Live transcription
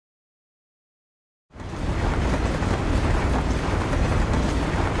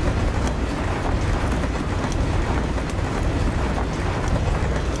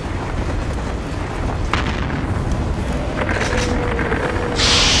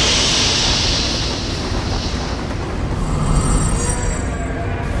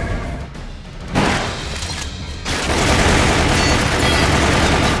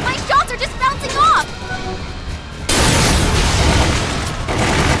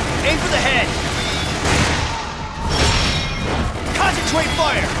the head! Concentrate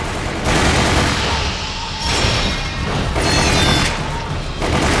fire!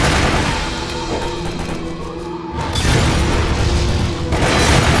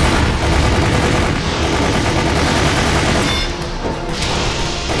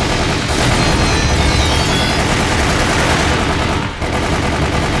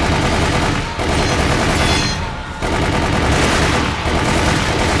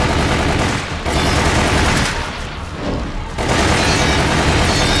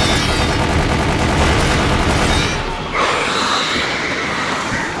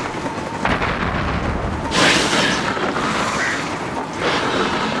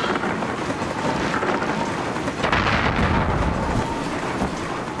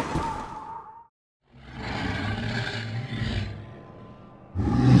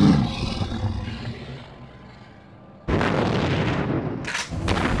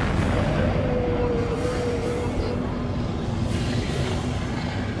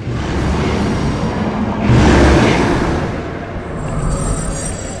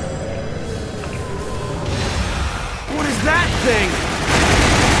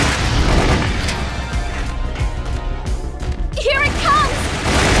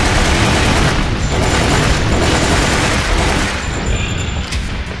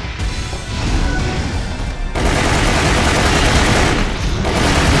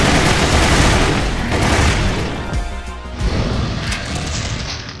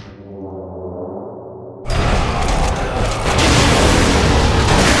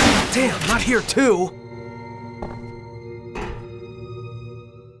 Here too.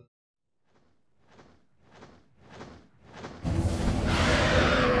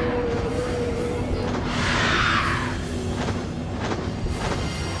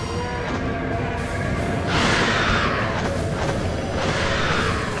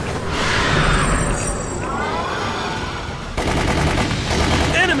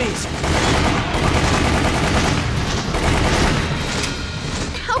 Enemies!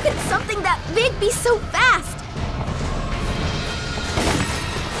 How could something that big be so fast?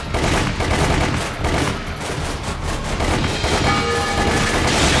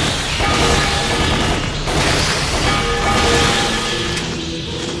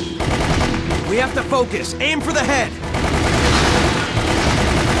 We have to focus. Aim for the head.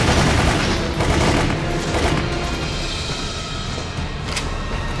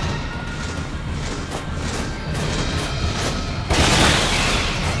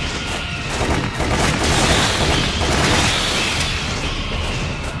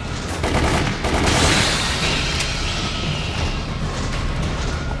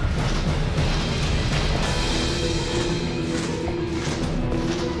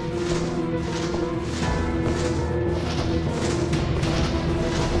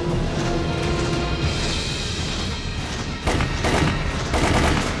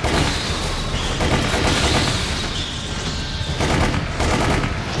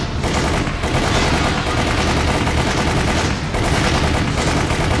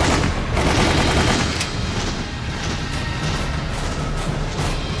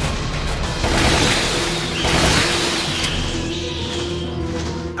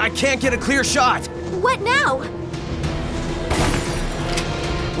 I can't get a clear shot. What now?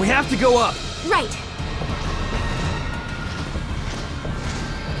 We have to go up. Right.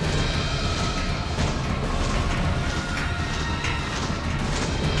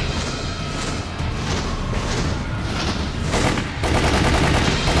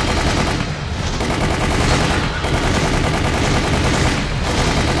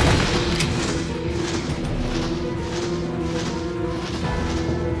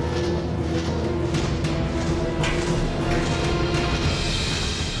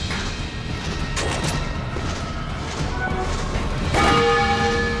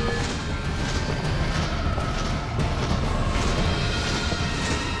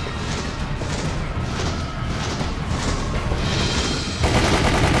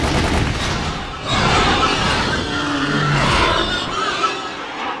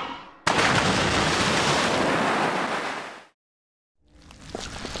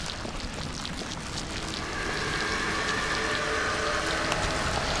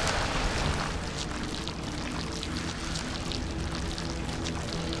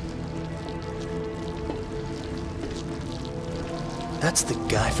 That's the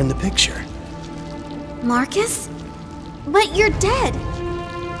guy from the picture. Marcus? But you're dead.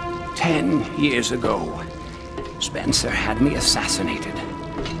 10 years ago, Spencer had me assassinated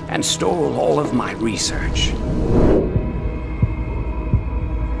and stole all of my research.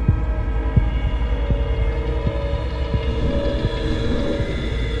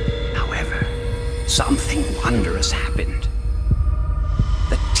 Now something wondrous happened.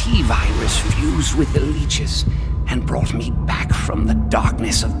 The T-virus fused with the leeches and brought me back from the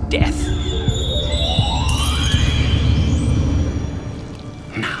darkness of death.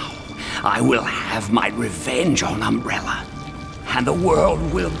 Now, I will have my revenge on Umbrella, and the world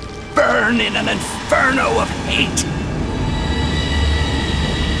will burn in an inferno of hate.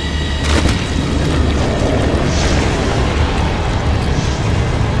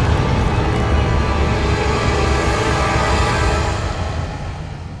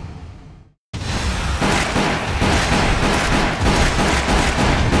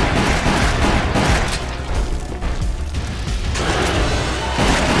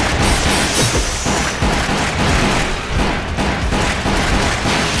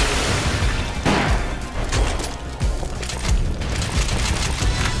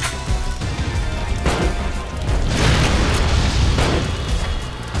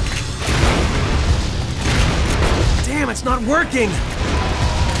 It's not working!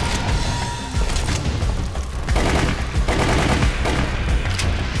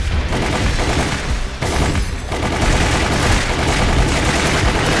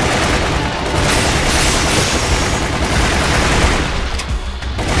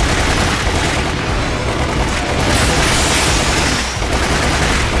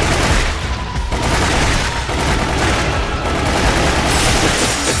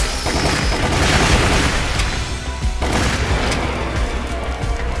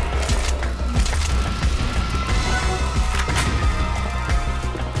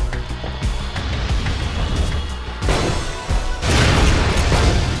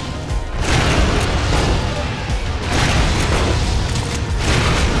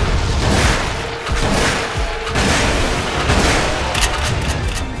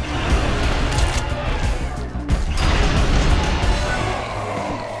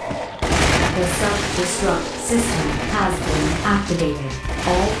 Self-destruct system has been activated.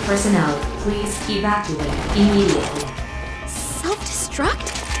 All personnel, please evacuate immediately. Self-destruct?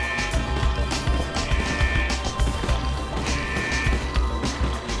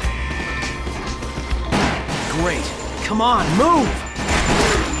 Great. Come on, move!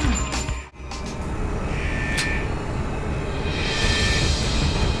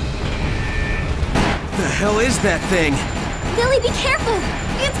 The hell is that thing? Billy, be careful!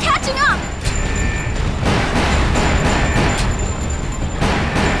 It's catching up!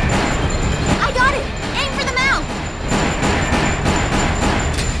 I got it! Aim for the mouth!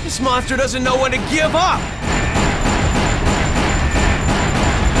 This monster doesn't know when to give up!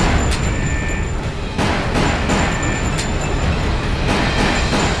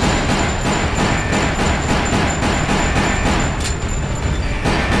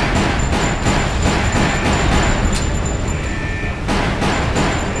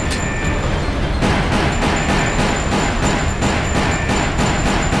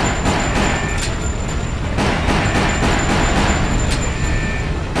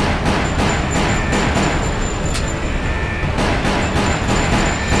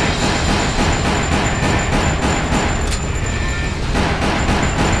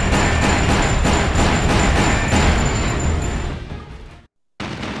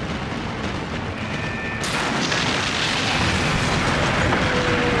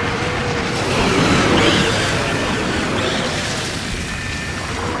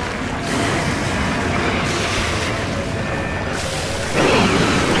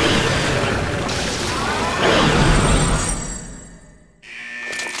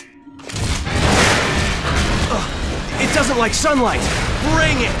 Like sunlight!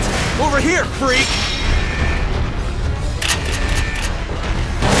 Bring it! Over here, freak!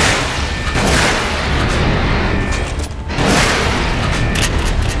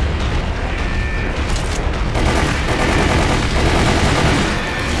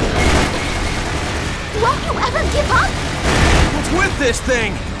 Won't you ever give up? What's with this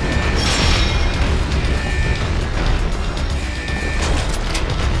thing?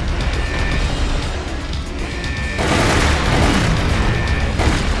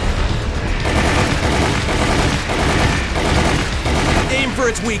 For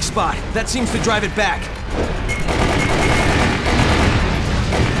its weak spot. That seems to drive it back.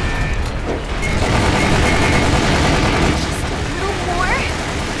 Just a little more.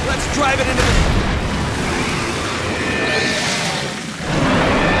 Let's drive it into the...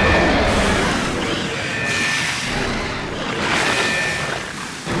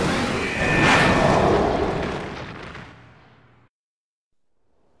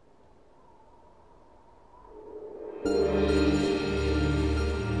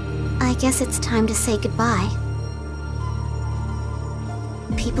 I guess it's time to say goodbye.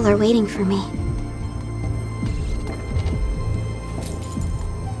 People are waiting for me.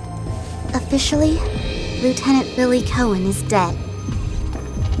 Officially, Lieutenant Billy Cohen is dead.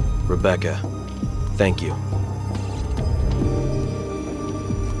 Rebecca, thank you.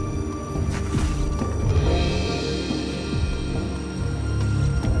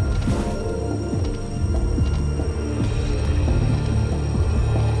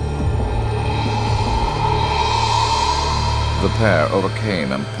 The pair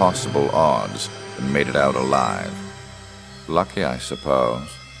overcame impossible odds and made it out alive. Lucky, I suppose.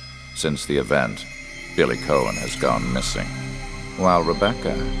 Since the event, Billy Cohen has gone missing, while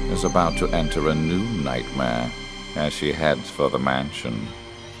Rebecca is about to enter a new nightmare as she heads for the mansion.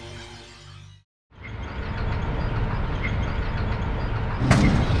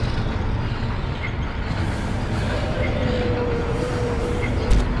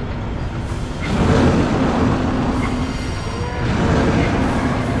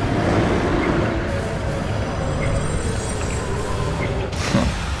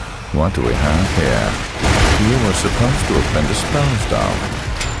 What do we have here? You were supposed to have been disposed of.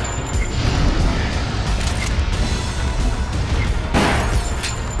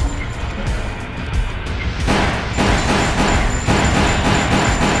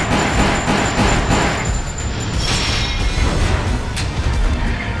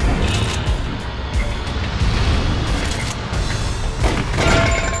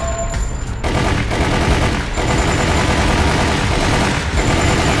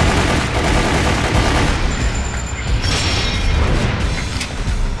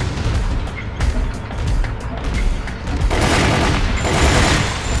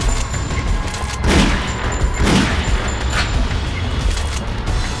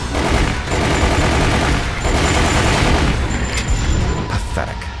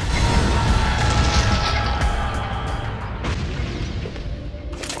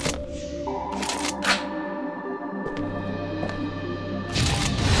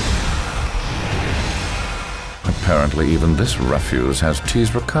 Apparently, even this refuse has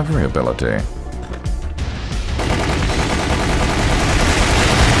T's recovery ability.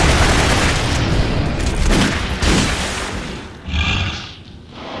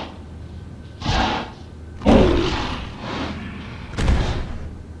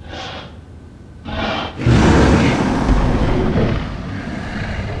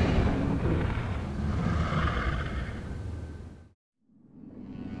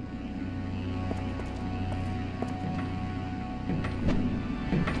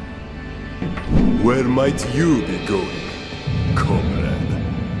 Where might you be going, comrade?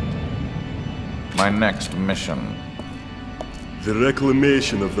 My next mission. The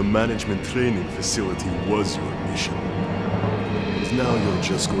reclamation of the management training facility was your mission. And now you're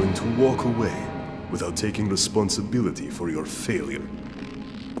just going to walk away without taking responsibility for your failure.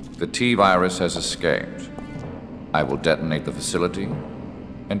 The T-virus has escaped. I will detonate the facility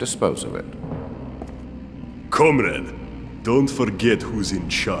and dispose of it. Comrade, don't forget who's in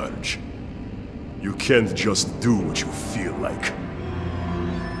charge. You can't just do what you feel like.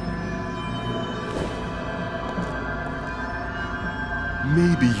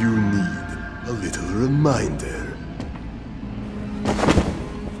 Maybe you need a little reminder.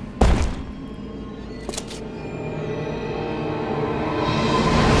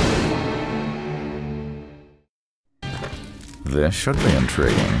 This should be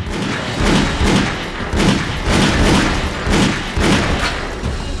intriguing.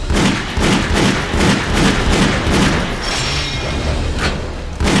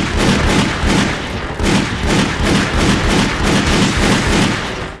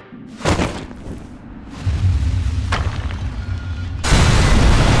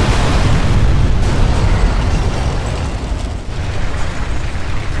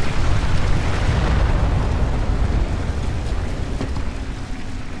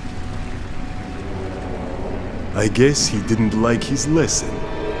 I guess he didn't like his lesson.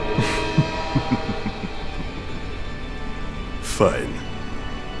 Fine.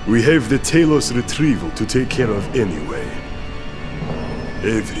 We have the Talos retrieval to take care of anyway.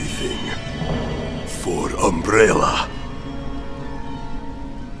 Everything for Umbrella.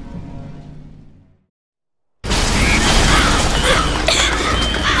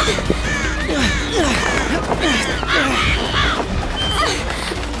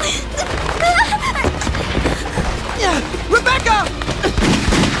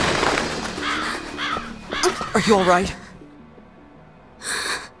 Are you all right?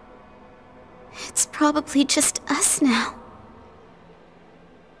 It's probably just us now.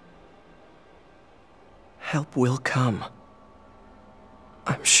 Help will come.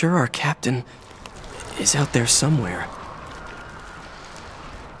 I'm sure our captain is out there somewhere.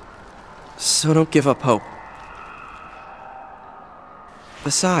 So don't give up hope.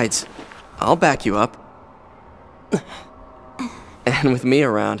 Besides, I'll back you up. And with me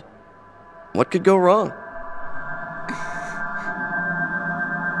around, what could go wrong?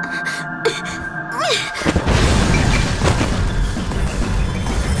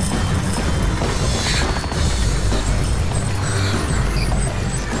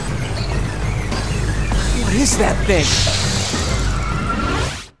 What is that thing?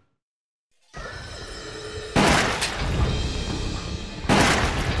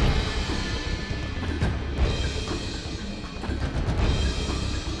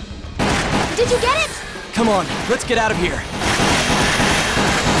 Did you get it? Come on, let's get out of here.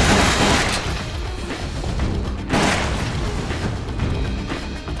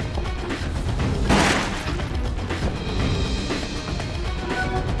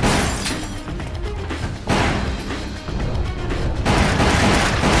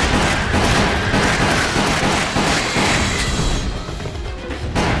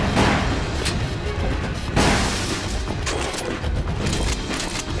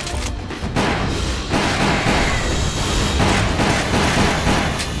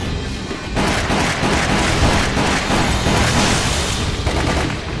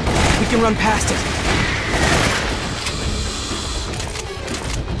 We can run past it.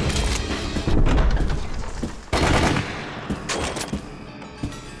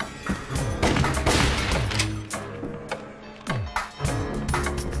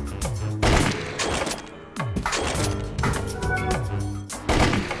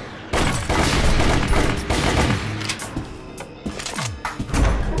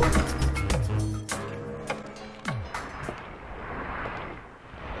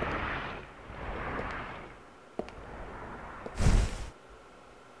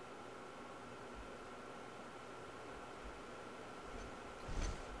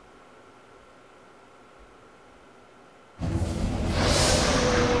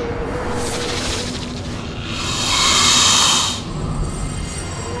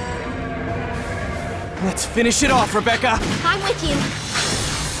 Let's finish it off, Rebecca! I'm with you.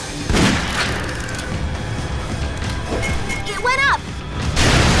 It went up!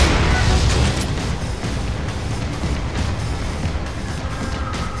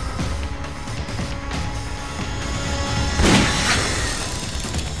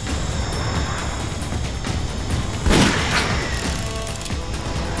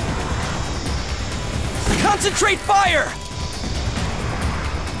 Concentrate fire!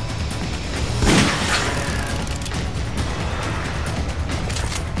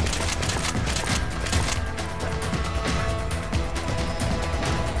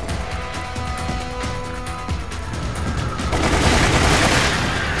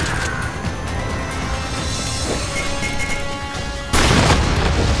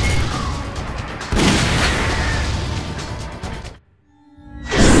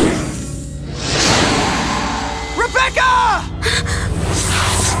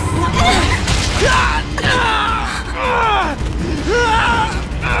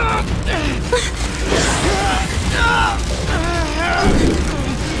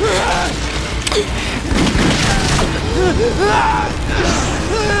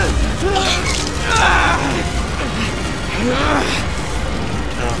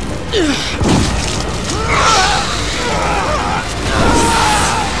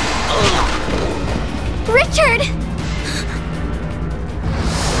 Richard!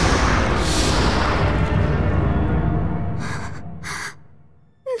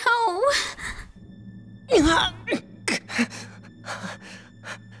 No.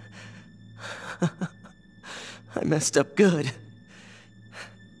 I messed up good.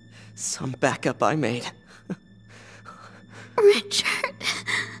 Some backup I made. Richard.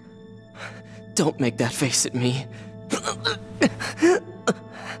 Don't make that face at me.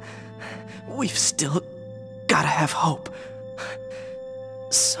 We've still gotta have hope.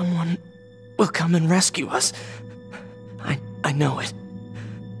 Someone will come and rescue us. I know it.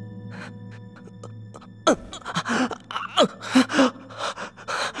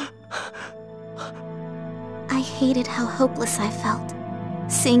 I hated how hopeless I felt,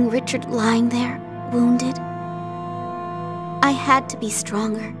 seeing Richard lying there, wounded. I had to be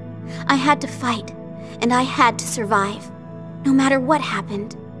stronger. I had to fight, and I had to survive. No matter what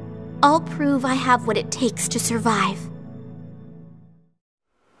happened, I'll prove I have what it takes to survive.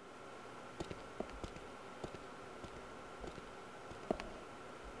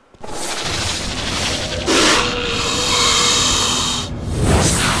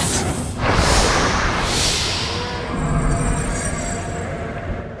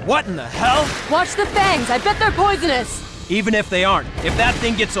 What in the hell? Watch the fangs, I bet they're poisonous! Even if they aren't, if that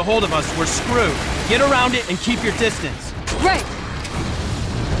thing gets a hold of us, we're screwed. Get around it and keep your distance. Right!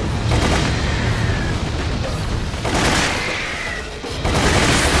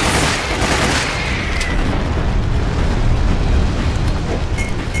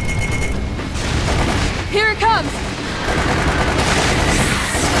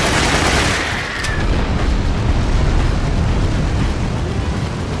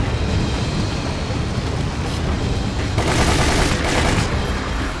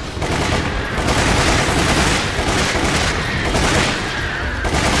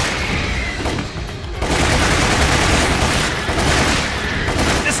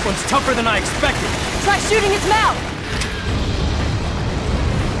 than I expected. Try shooting its mouth!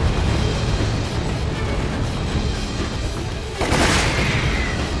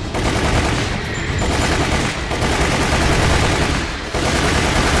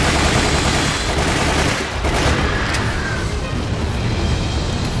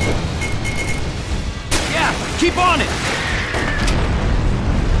 Yeah, keep on it!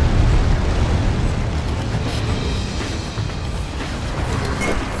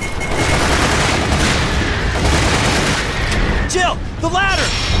 Jill, the ladder!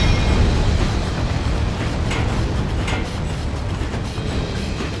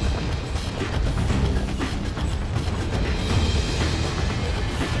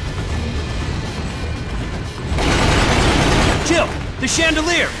 Jill, the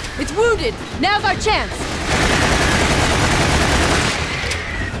chandelier! It's wounded! Now's our chance!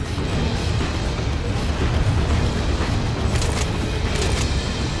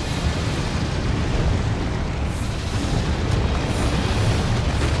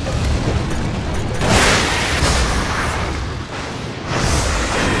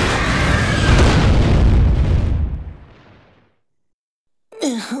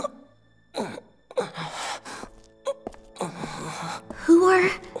 Who are...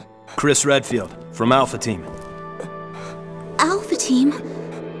 Chris Redfield, from Alpha Team. Alpha Team?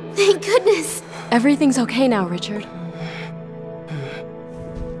 Thank goodness! Everything's okay now, Richard.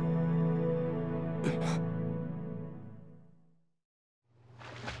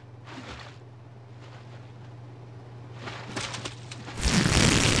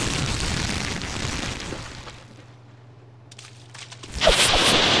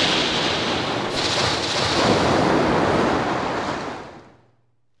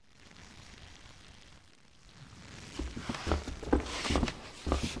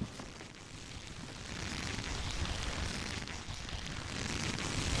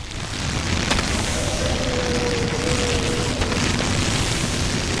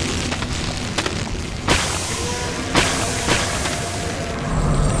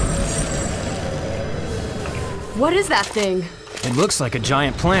 What is that thing? It looks like a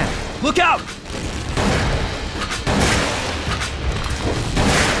giant plant. Look out!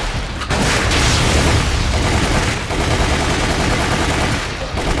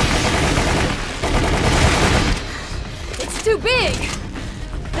 It's too big!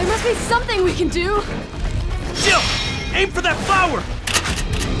 There must be something we can do! Jill! Aim for that flower!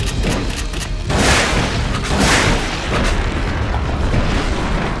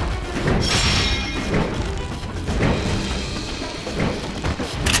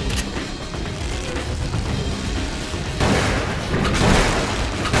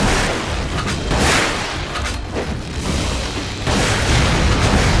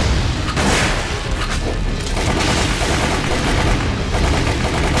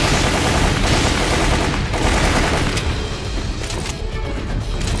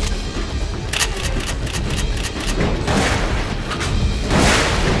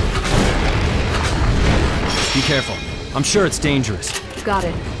 Be careful. I'm sure it's dangerous. Got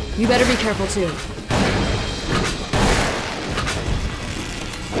it. You better be careful too.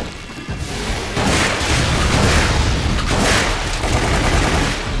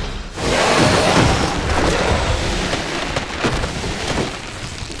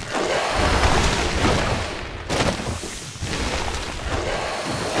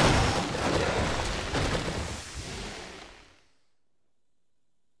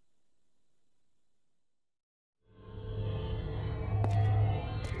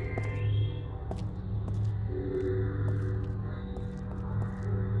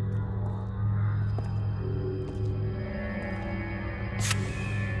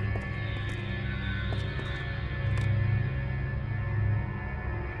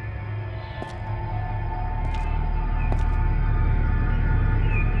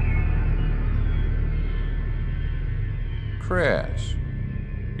 Chris,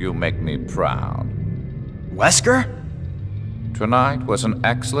 you make me proud. Wesker? Tonight was an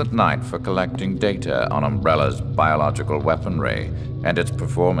excellent night for collecting data on Umbrella's biological weaponry and its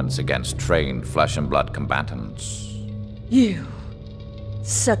performance against trained flesh and blood combatants. You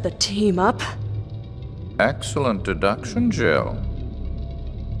set the team up? Excellent deduction, Jill.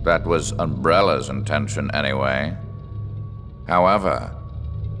 That was Umbrella's intention anyway. However,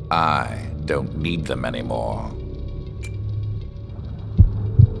 I don't need them anymore.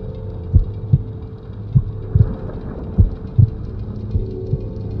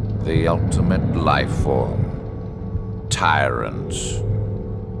 The ultimate life form. Tyrants.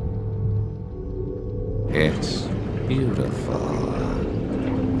 It's beautiful.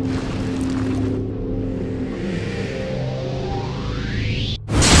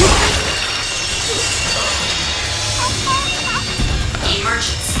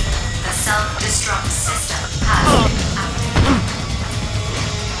 Self-destruct system has been activated.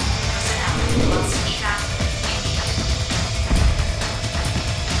 Personnel must evacuate immediately.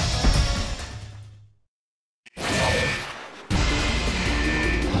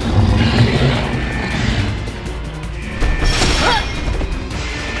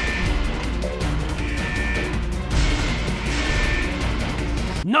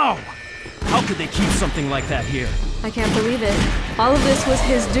 No! How could they keep something like that here? I can't believe it. All of this was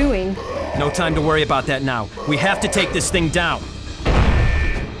his doing. No time to worry about that now. We have to take this thing down.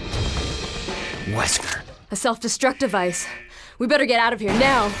 Wesker. A self-destruct device. We better get out of here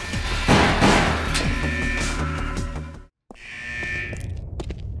now.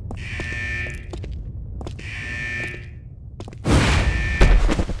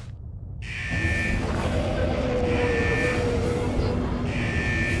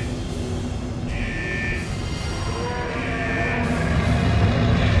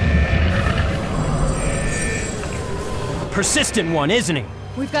 Persistent one, isn't he?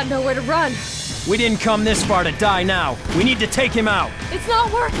 We've got nowhere to run. We didn't come this far to die now. We need to take him out. It's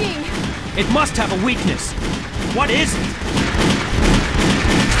not working! It must have a weakness. What is it?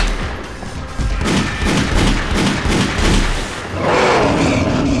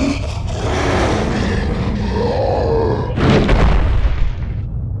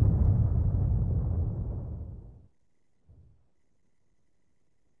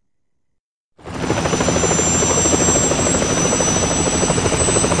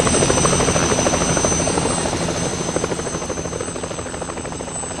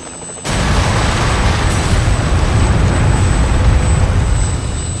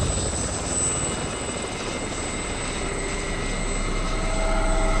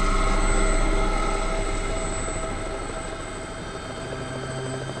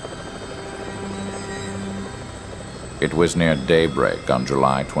 It was near daybreak on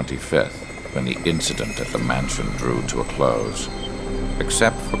July 25th when the incident at the mansion drew to a close.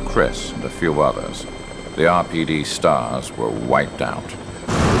 Except for Chris and a few others, the RPD stars were wiped out.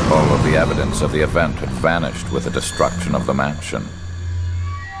 All of the evidence of the event had vanished with the destruction of the mansion.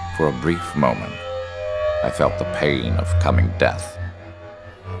 For a brief moment, I felt the pain of coming death.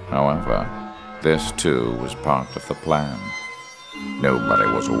 However, this too was part of the plan. Nobody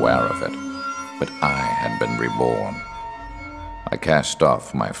was aware of it, but I had been reborn. I cast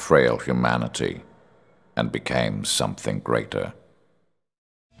off my frail humanity and became something greater.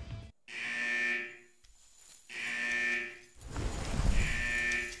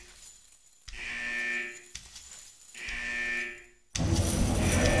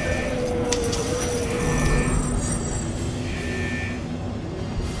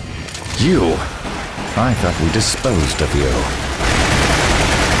 You! I thought we disposed of you.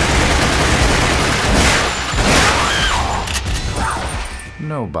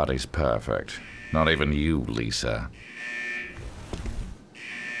 Nobody's perfect. Not even you, Lisa.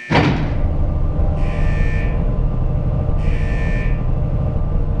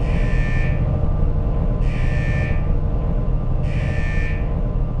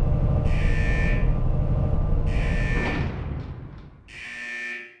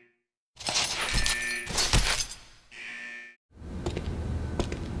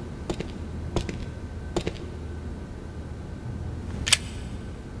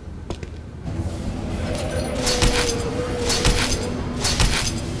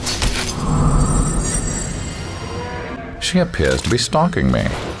 She appears to be stalking me.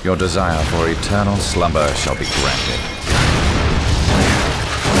 Your desire for eternal slumber shall be granted.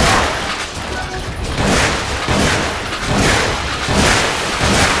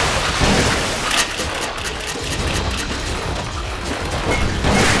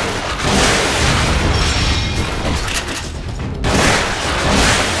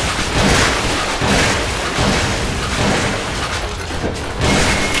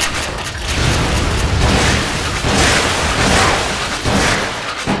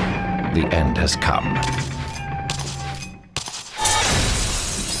 The end has come.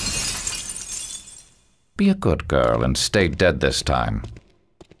 Be a good girl and stay dead this time.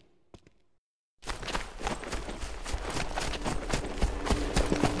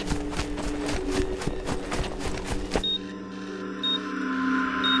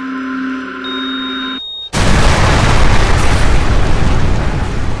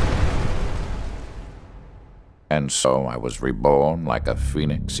 And so I was reborn like a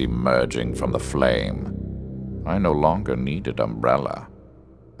phoenix emerging from the flame. I no longer needed umbrella.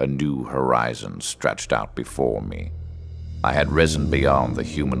 A new horizon stretched out before me. I had risen beyond the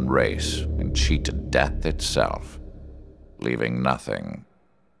human race and cheated death itself, leaving nothing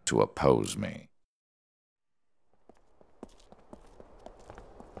to oppose me.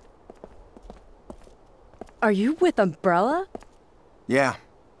 Are you with Umbrella? Yeah.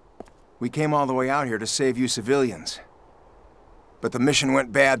 We came all the way out here to save you civilians. But the mission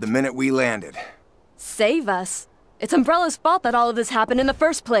went bad the minute we landed. Save us? It's Umbrella's fault that all of this happened in the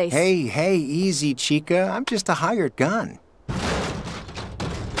first place. Hey, easy, Chica. I'm just a hired gun.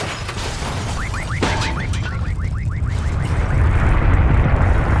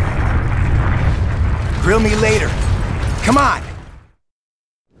 Grill me later. Come on!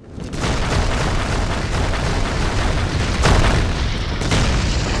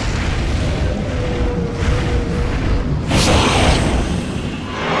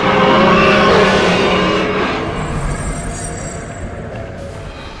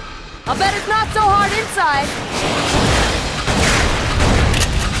 I'll bet it's not so hard inside.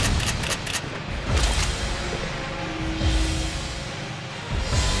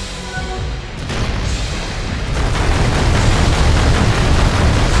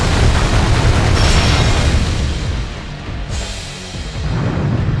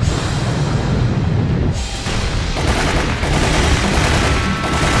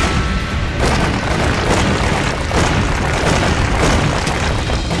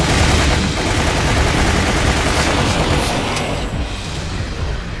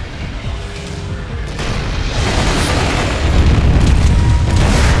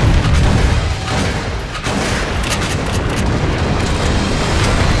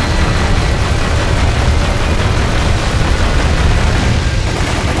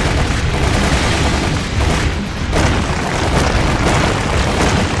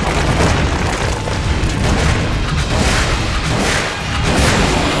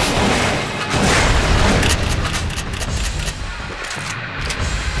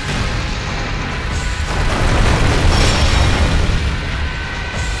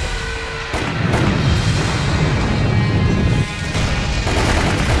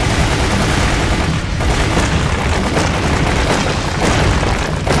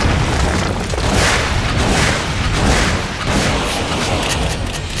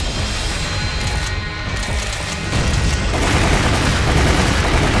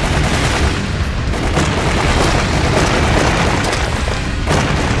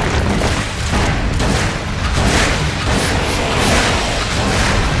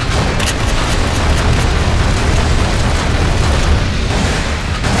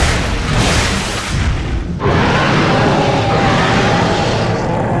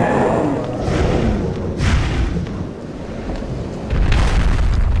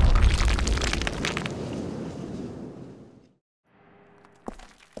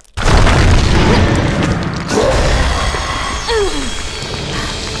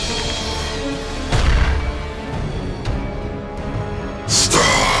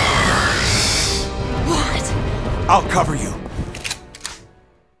 I'll cover you.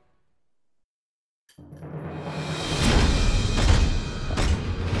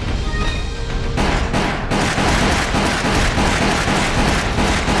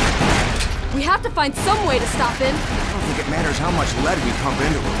 We have to find some way to stop him. I don't think it matters how much lead we pump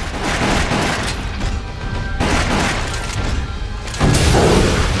into him.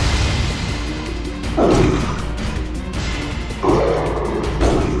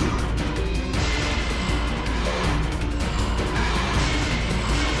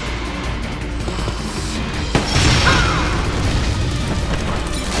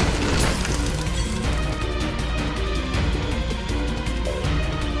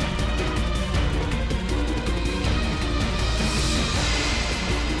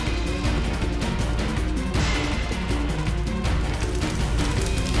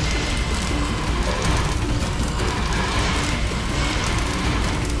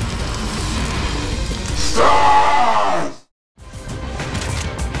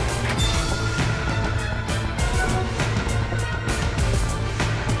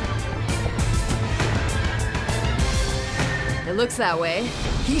 It looks that way.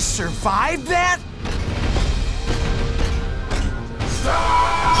 He survived that?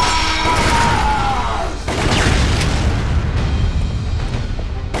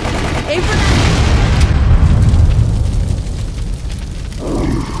 Aim for that!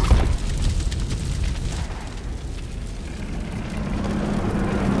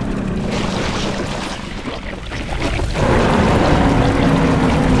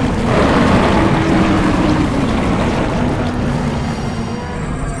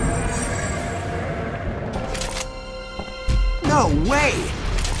 No way!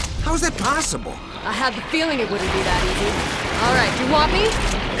 How is that possible? I had the feeling it wouldn't be that easy. All right, you want me?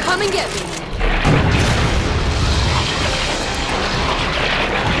 Come and get me.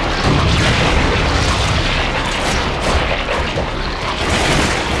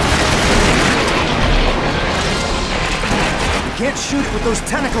 Can't shoot with those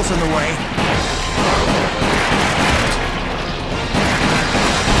tentacles in the way.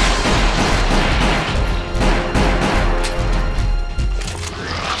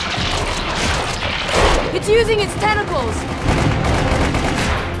 It's using its tentacles!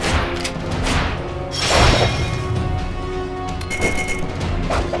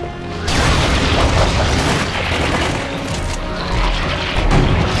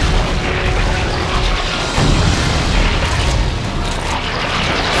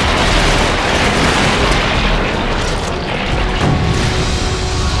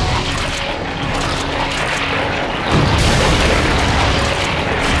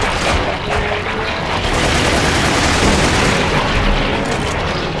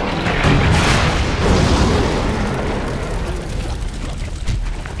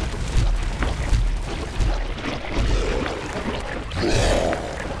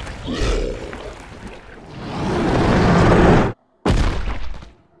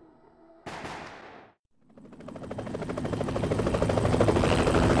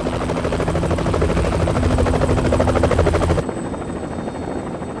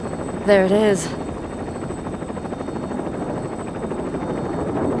 There it is.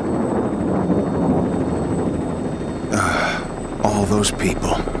 All those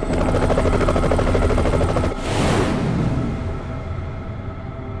people.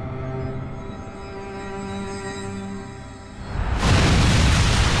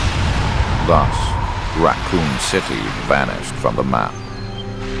 Thus, Raccoon City vanished from the map.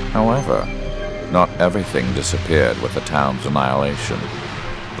 However, not everything disappeared with the town's annihilation.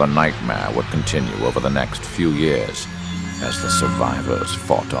 The nightmare would continue over the next few years as the survivors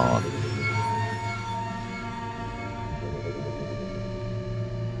fought on.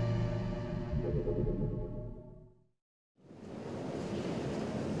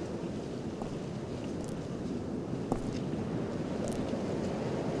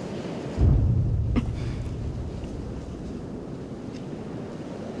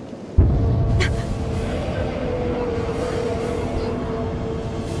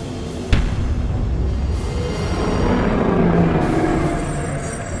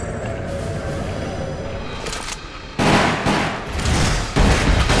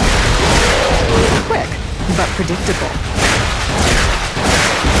 Predictable.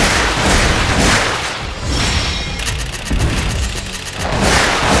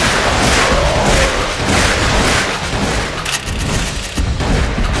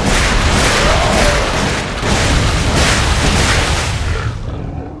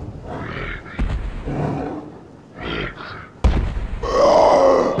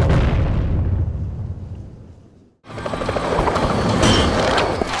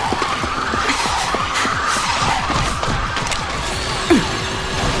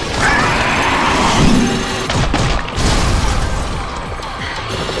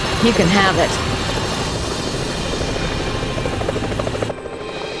 You can have it.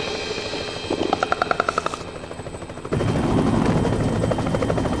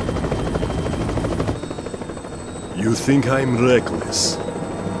 You think I'm reckless,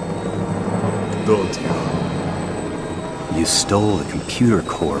 don't you? You stole the computer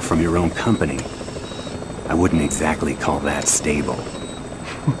core from your own company. I wouldn't exactly call that stable.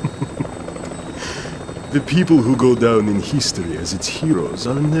 The people who go down in history as its heroes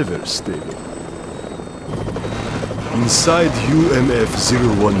are never stable. Inside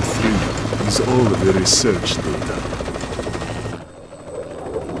UMF-013 is all of the research data.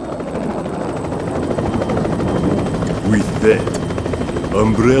 With that,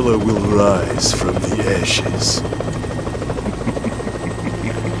 Umbrella will rise from the ashes.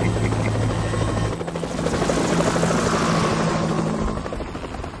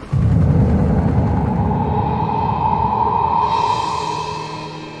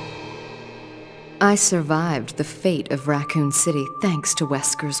 I survived the fate of Raccoon City thanks to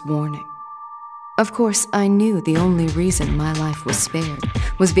Wesker's warning. Of course, I knew the only reason my life was spared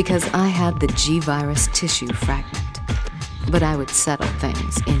was because I had the G-Virus tissue fragment. But I would settle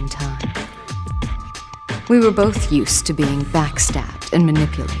things in time. We were both used to being backstabbed and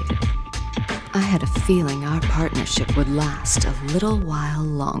manipulated. I had a feeling our partnership would last a little while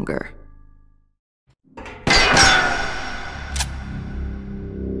longer.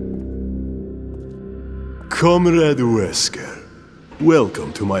 Comrade Wesker,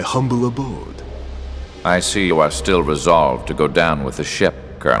 welcome to my humble abode. I see you are still resolved to go down with the ship,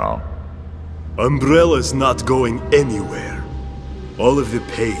 Colonel. Umbrella's not going anywhere. All of the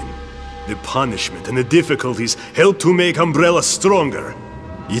pain, the punishment, and the difficulties helped to make Umbrella stronger.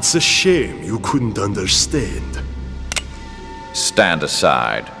 It's a shame you couldn't understand. Stand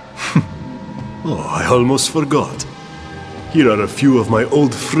aside. Oh, I almost forgot. Here are a few of my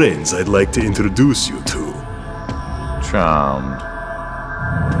old friends I'd like to introduce you to. Charmed.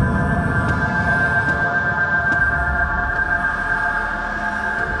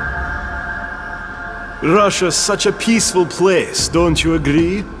 Russia's such a peaceful place, don't you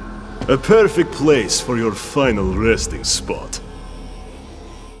agree? A perfect place for your final resting spot.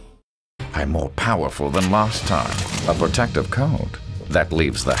 I'm more powerful than last time. A protective code. That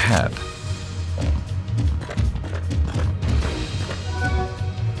leaves the head.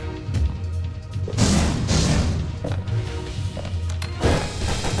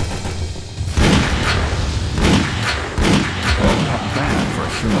 Not bad for a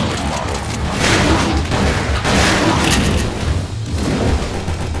humanoid model.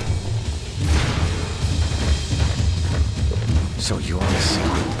 So you're the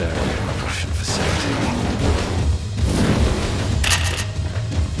secret buried in the Russian facility.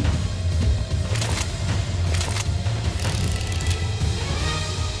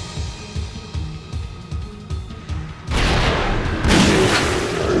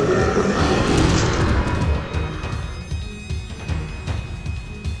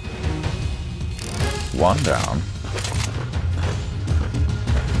 One down.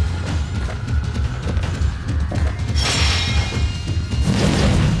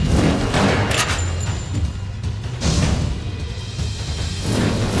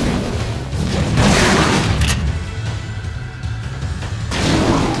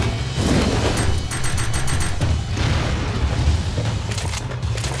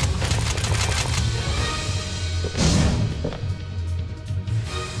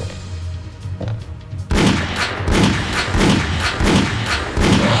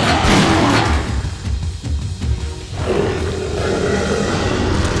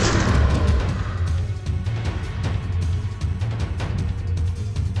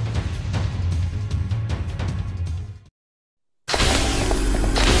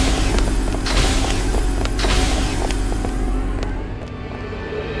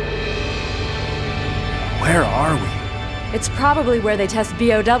 Where are we? It's probably where they test BOWs. We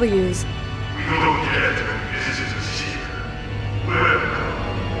don't get many visitors here. Welcome,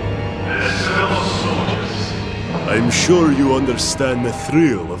 as fellow soldiers. I'm sure you understand the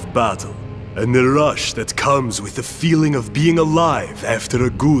thrill of battle, and the rush that comes with the feeling of being alive after a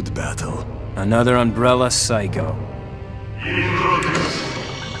good battle. Another Umbrella Psycho. Introduce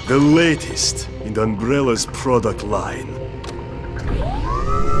the latest in Umbrella's product line.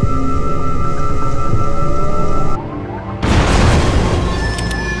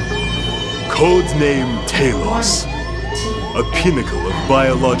 Codename Talos. A pinnacle of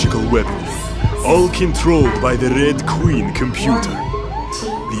biological weaponry, all controlled by the Red Queen computer.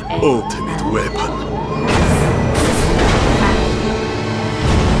 The ultimate weapon.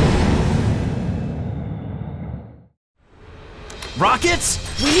 Rockets?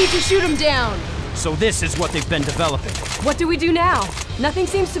 We need to shoot them down. So this is what they've been developing. What do we do now? Nothing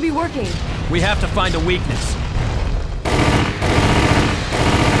seems to be working. We have to find a weakness.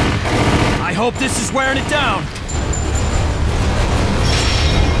 I hope this is wearing it down.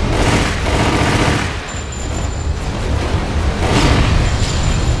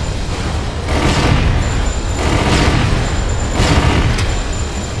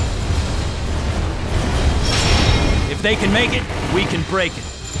 If they can make it, we can break it.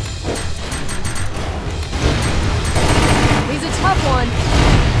 He's a tough one.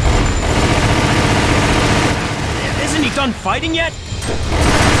 Isn't he done fighting yet?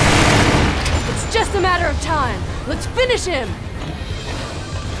 It's just a matter of time. Let's finish him!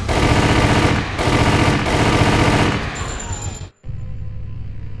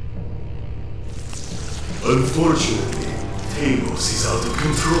 Unfortunately, Talos is out of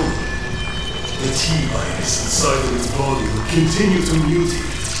control. The T-virus inside of its body will continue to mutate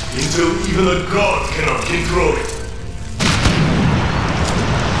until even a god cannot control it.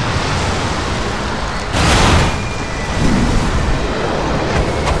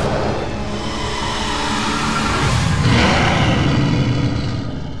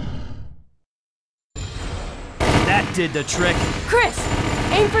 That did the trick. Chris!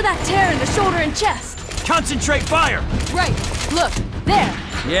 Aim for that tear in the shoulder and chest! Concentrate fire! Right! Look! There!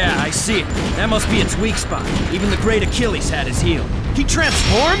 Yeah, I see it. That must be its weak spot. Even the great Achilles had his heel. He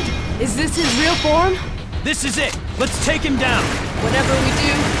transformed? Is this his real form? This is it. Let's take him down. Whatever we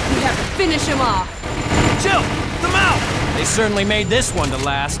do, we have to finish him off. Chill! Them out! They certainly made this one to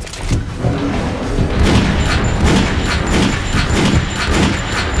last.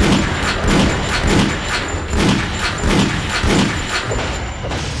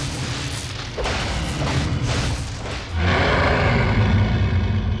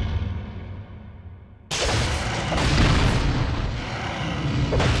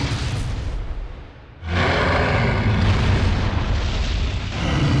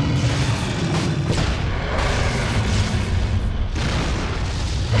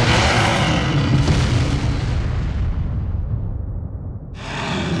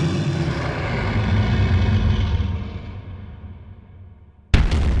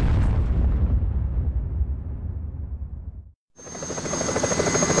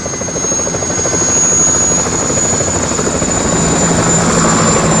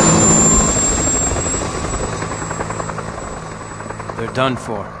 done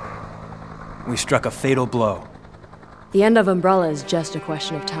for. We struck a fatal blow. The end of Umbrella is just a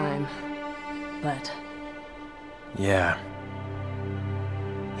question of time. But... yeah.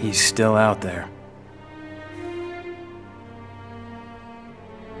 He's still out there.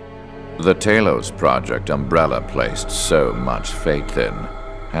 The Talos project Umbrella placed so much faith in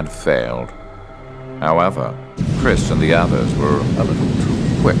had failed. However, Chris and the others were a little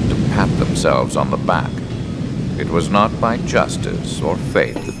too quick to pat themselves on the back. It was not by justice or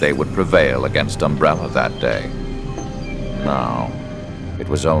fate that they would prevail against Umbrella that day. No, it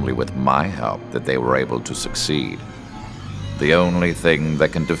was only with my help that they were able to succeed. The only thing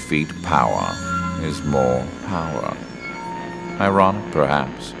that can defeat power is more power. Ironic,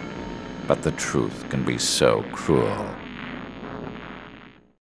 perhaps, but the truth can be so cruel.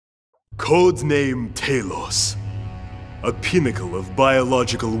 Codename Talos. A pinnacle of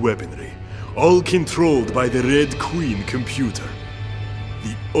biological weaponry, all controlled by the Red Queen computer.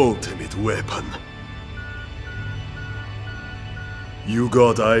 The ultimate weapon. You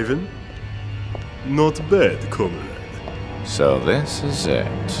got Ivan? Not bad, comrade. So this is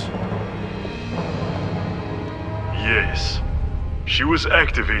it. Yes. She was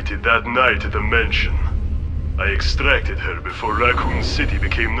activated that night at the mansion. I extracted her before Raccoon City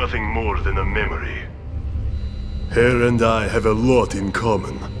became nothing more than a memory. Her and I have a lot in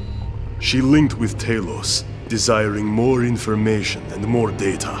common. She linked with Talos, desiring more information and more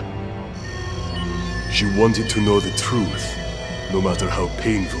data. She wanted to know the truth, no matter how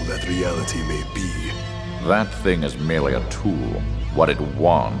painful that reality may be. That thing is merely a tool. What it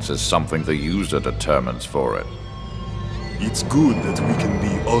wants is something the user determines for it. It's good that we can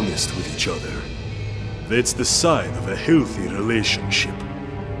be honest with each other. That's the sign of a healthy relationship.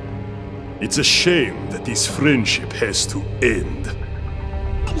 It's a shame that this friendship has to end.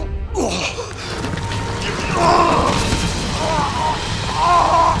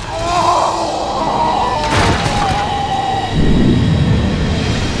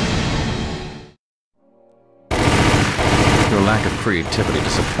 Your lack of creativity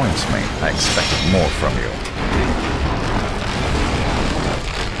disappoints me. I expected more from you.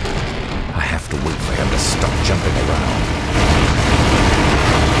 I have to wait for him to stop jumping around.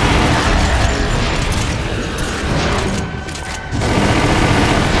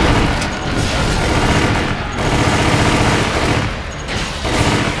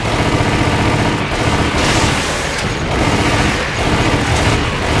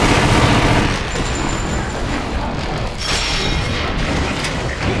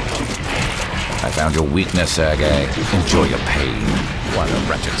 I found your weakness, Sergei. Enjoy your pain. What a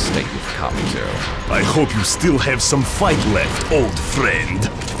wretched state you've come to. I hope you still have some fight left, old friend.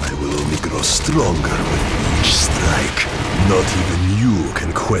 I will only grow stronger with each strike. Not even you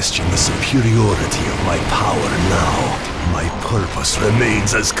can question the superiority of my power now. My purpose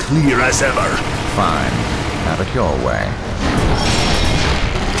remains as clear as ever. Fine. Have it your way.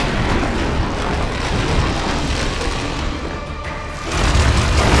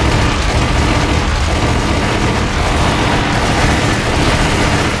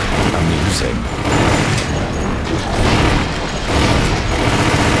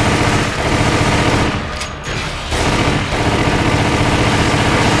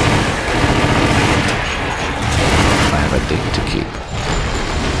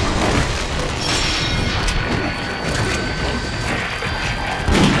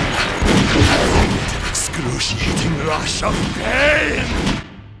 Rush of pain!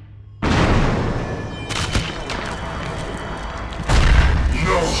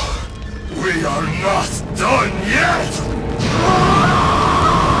 No, we are not done yet!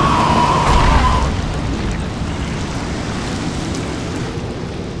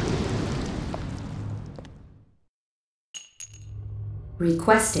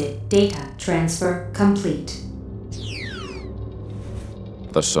 Requested data transfer complete.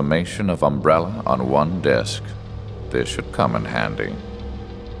 The summation of Umbrella on one disk. This should come in handy.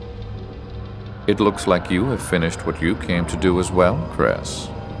 It looks like you have finished what you came to do as well, Chris.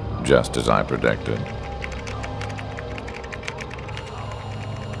 Just as I predicted.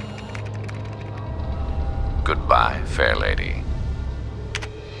 Goodbye, fair lady.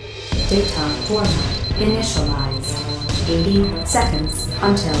 Data format initialized. 80 seconds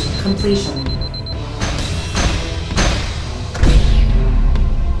until completion.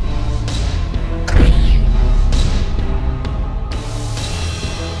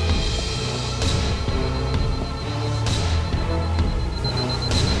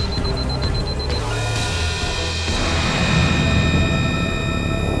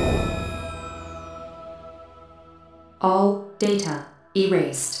 All data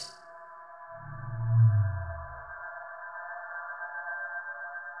erased.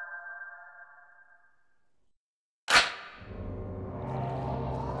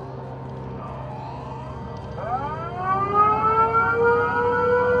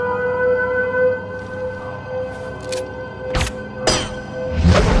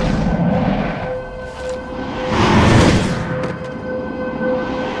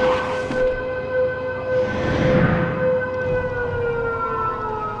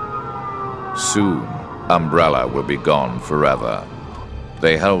 Soon, Umbrella will be gone forever.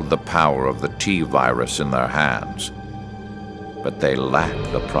 They held the power of the T-virus in their hands, but they lack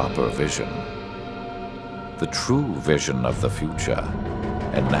the proper vision. The true vision of the future.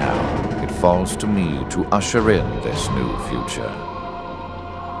 And now, it falls to me to usher in this new future.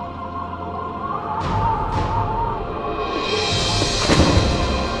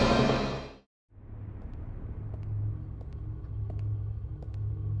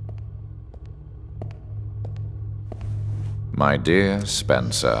 My dear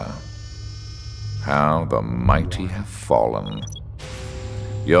Spencer, how the mighty have fallen.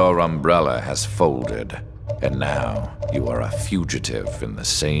 Your umbrella has folded, and now you are a fugitive in the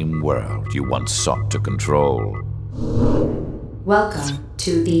same world you once sought to control. Welcome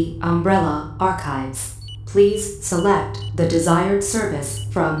to the Umbrella Archives. Please select the desired service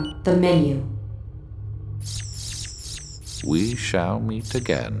from the menu. We shall meet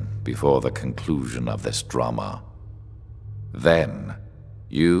again before the conclusion of this drama. Then,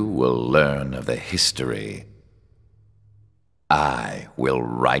 you will learn of the history I will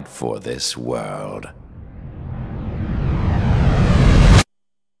write for this world.